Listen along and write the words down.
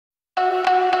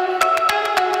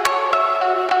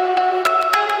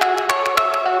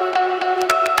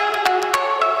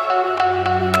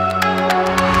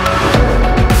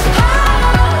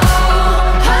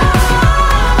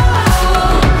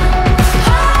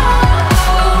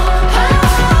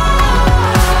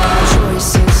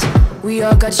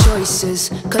all got choices.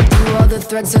 Cut through all the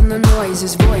threads and the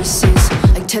noises. Voices,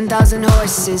 like 10,000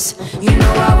 horses. You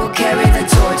know I will carry the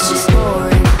torch. It's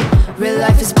boring, real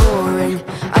life is boring.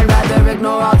 I'd rather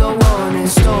ignore all the warning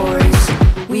stories.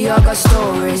 We all got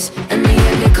stories, in the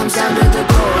end it comes down to the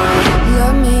core.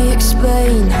 Let me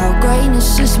explain how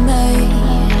greatness is made.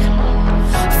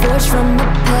 Forged from the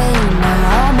pain, now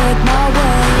I'll make my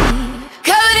way.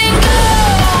 Covered in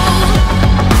gold,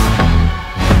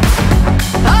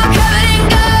 all covered in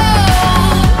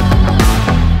gold.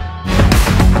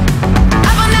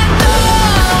 Up on that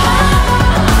throne,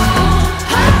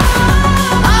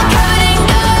 all covered in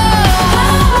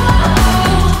gold.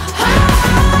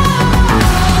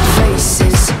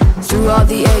 Faces through all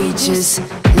the ages,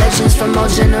 legends from all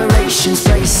generations,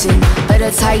 bracing,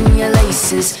 better tighten your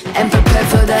laces and prepare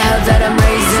for the hell that I'm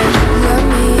raising. Let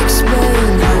me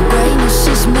explain how greatness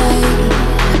is made.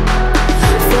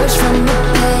 Forged from the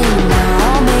pain, now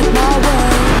I'll make my way.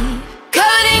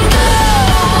 Covered in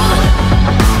gold,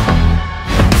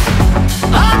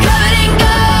 all covered in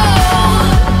gold.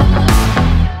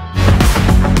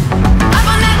 Up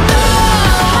on that throne,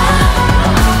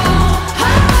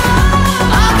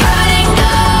 all covered in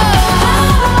gold.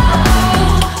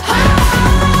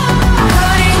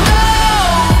 Covered in gold.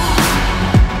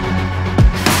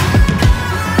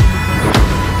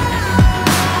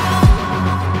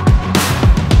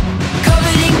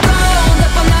 Covered in gold,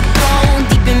 up on that throne,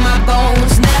 deep in my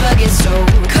bones, never get sold.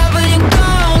 Covered in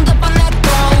gold, up on that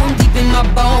throne, deep in my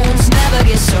bones, never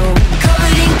get sold.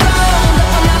 Covered in gold,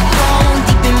 up on that throne,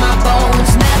 deep in my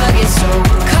bones, never get sold.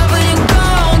 Covered in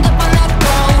gold, up on that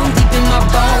throne, deep in my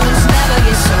bones, never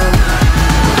get sold.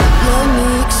 Let me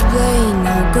explain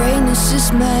how greatness is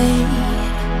made.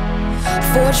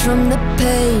 Forged from the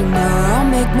pain, now